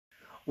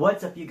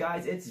What's up, you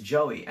guys? It's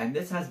Joey, and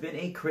this has been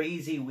a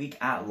crazy week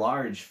at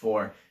large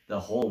for the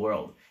whole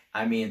world.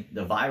 I mean,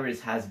 the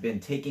virus has been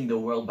taking the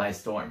world by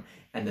storm,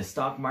 and the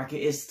stock market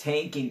is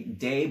tanking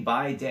day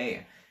by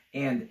day.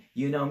 And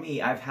you know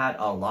me, I've had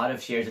a lot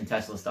of shares in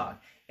Tesla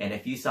stock, and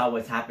if you saw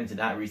what's happened to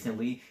that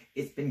recently,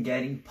 it's been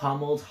getting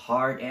pummeled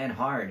hard and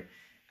hard.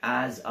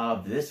 As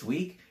of this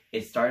week,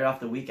 it started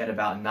off the week at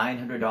about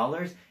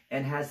 $900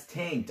 and has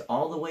tanked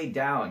all the way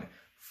down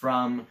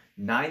from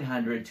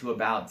 $900 to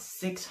about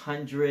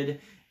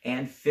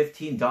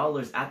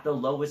 $615 at the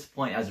lowest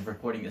point as of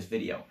recording this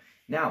video.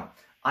 Now,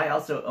 I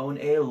also own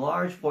a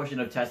large portion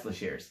of Tesla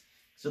shares.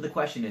 So the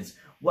question is,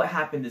 what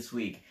happened this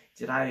week?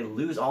 Did I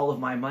lose all of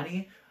my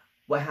money?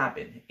 What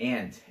happened?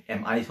 And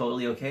am I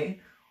totally okay?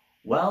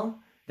 Well,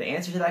 the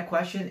answer to that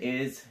question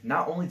is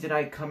not only did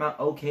I come out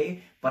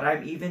okay, but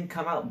I've even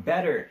come out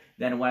better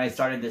than when I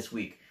started this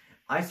week.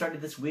 I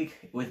started this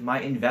week with my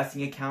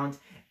investing account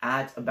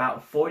at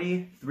about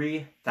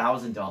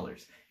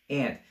 $43,000.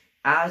 And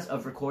as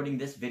of recording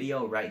this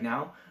video right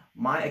now,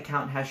 my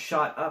account has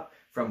shot up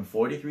from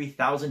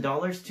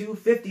 $43,000 to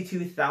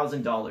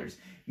 $52,000,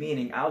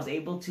 meaning I was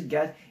able to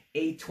get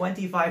a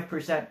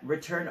 25%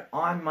 return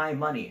on my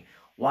money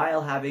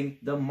while having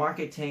the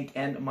market tank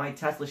and my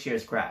Tesla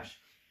shares crash.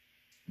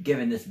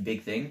 Given this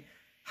big thing,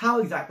 how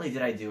exactly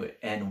did I do it?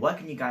 And what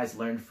can you guys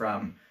learn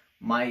from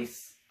my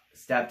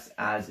steps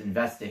as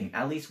investing?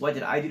 At least what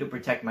did I do to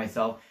protect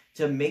myself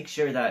to make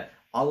sure that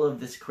all of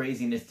this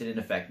craziness didn't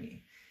affect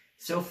me?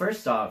 So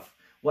first off,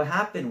 what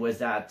happened was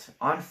that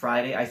on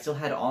Friday, I still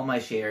had all my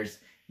shares.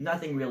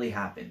 Nothing really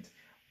happened.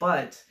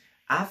 But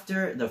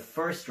after the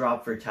first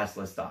drop for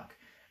Tesla stock,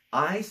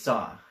 I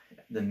saw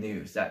the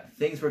news that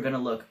things were going to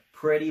look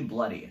pretty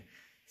bloody.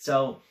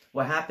 So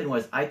what happened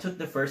was I took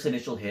the first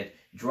initial hit,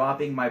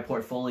 dropping my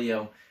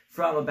portfolio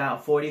from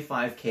about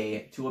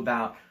 45K to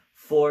about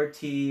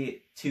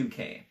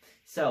 42K.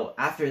 So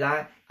after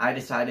that, I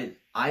decided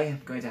I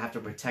am going to have to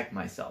protect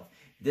myself.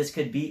 This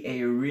could be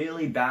a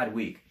really bad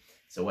week.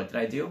 So what did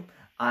I do?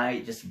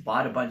 I just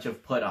bought a bunch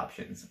of put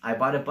options. I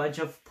bought a bunch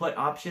of put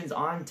options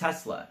on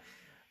Tesla.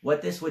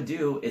 What this would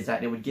do is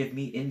that it would give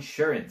me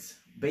insurance.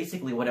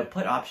 Basically, what a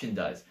put option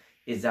does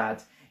is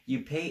that you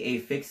pay a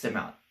fixed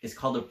amount. It's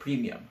called a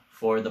premium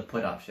for the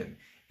put option.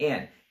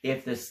 And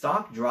if the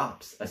stock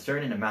drops a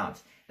certain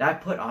amount,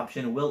 that put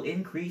option will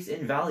increase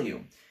in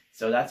value.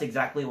 So that's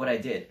exactly what I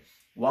did.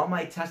 While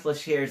my Tesla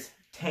shares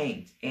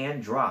tanked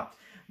and dropped,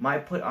 my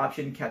put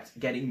option kept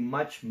getting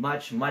much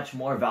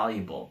more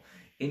valuable,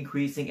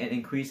 increasing and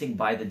increasing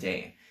by the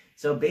day.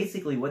 So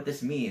basically what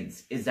this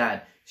means is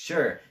that,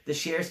 sure, the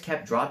shares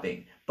kept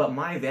dropping, but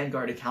my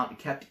Vanguard account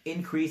kept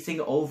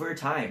increasing over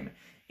time.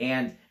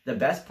 And the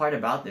best part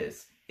about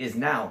this is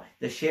now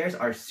the shares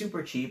are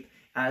super cheap,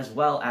 as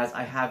well as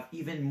I have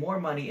even more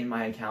money in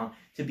my account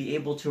to be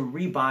able to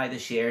rebuy the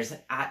shares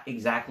at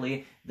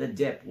exactly the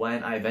dip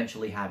when I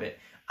eventually have it.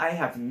 I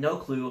have no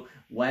clue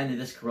when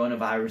this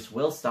coronavirus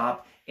will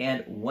stop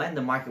and when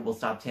the market will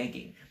stop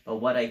tanking. But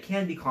what I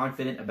can be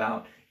confident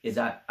about is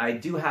that I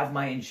do have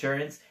my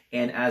insurance,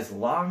 and as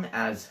long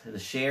as the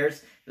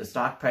shares, the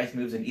stock price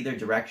moves in either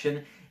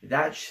direction,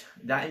 that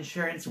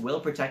insurance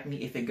will protect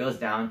me if it goes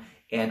down,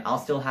 and I'll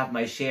still have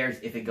my shares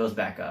if it goes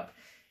back up.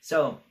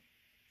 So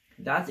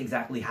that's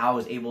exactly how I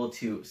was able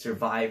to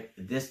survive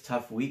this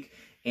tough week,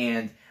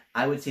 and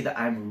I would say that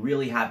I'm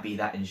really happy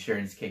that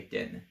insurance kicked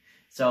in.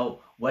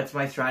 So what's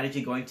my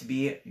strategy going to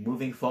be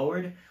moving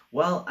forward?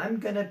 Well, I'm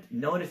going to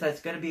notice that it's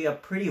going to be a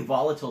pretty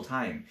volatile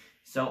time.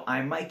 So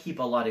I might keep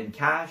a lot in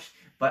cash,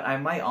 but I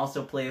might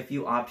also play a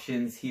few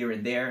options here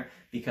and there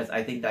because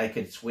I think that I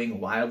could swing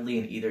wildly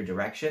in either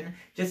direction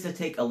just to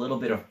take a little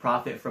bit of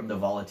profit from the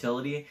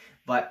volatility.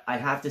 But I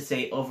have to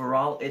say,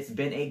 overall, it's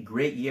been a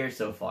great year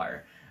so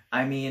far.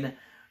 I mean,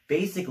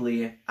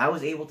 basically, I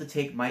was able to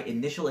take my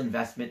initial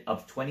investment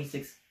of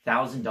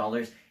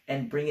 $26,000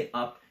 and bring it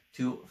up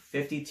to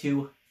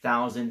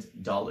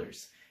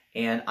 $52,000.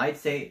 And I'd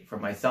say for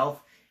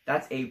myself,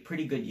 that's a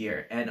pretty good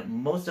year. And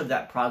most of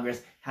that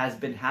progress has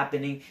been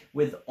happening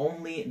with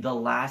only the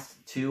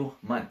last 2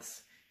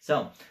 months.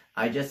 So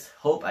I just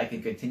hope I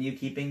can continue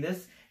keeping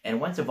this.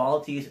 And once the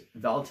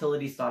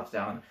volatility stops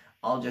down,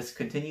 I'll just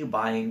continue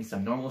buying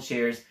some normal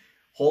shares,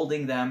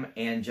 holding them,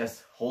 and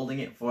just holding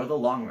it for the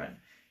long run.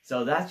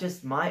 So that's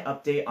just my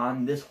update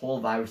on this whole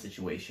virus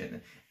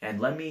situation. And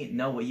let me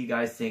know what you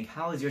guys think.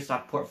 How is your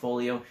stock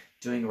portfolio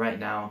doing right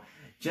now?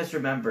 Just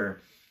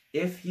remember,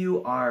 if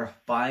you are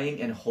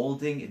buying and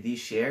holding these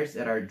shares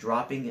that are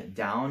dropping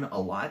down a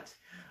lot,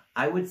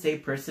 I would say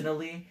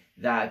personally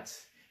that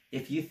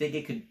if you think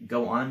it could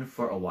go on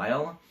for a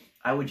while,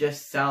 I would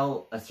just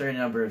sell a certain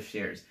number of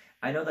shares.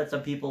 I know that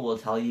some people will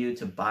tell you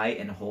to buy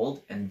and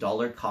hold and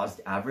dollar cost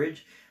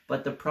average,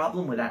 but the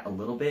problem with that a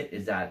little bit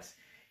is that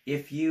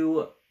if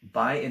you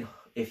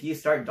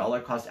start dollar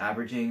cost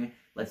averaging,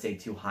 let's say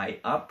too high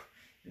up,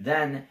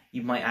 then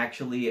you might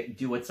actually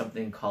do what's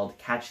something called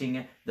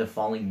catching the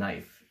falling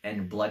knife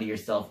and bloody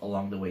yourself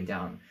along the way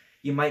down.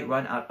 You might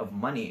run out of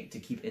money to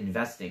keep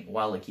investing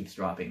while it keeps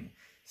dropping.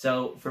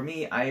 So for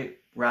me, I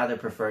rather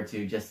prefer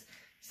to just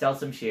sell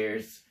some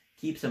shares,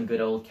 keep some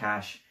good old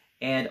cash,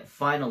 and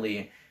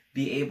finally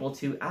be able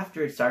to,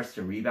 after it starts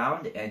to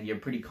rebound and you're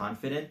pretty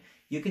confident,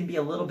 you can be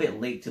a little bit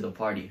late to the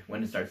party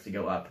when it starts to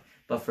go up.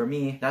 But for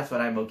me, that's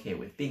what I'm okay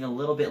with, being a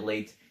little bit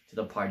late to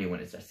the party when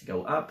it starts to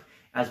go up,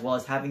 as well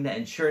as having that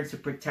insurance to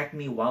protect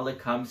me while it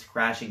comes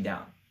crashing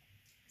down.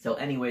 So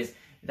anyways,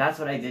 that's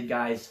what I did,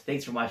 guys.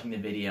 Thanks for watching the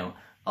video.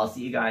 I'll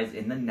see you guys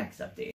in the next update.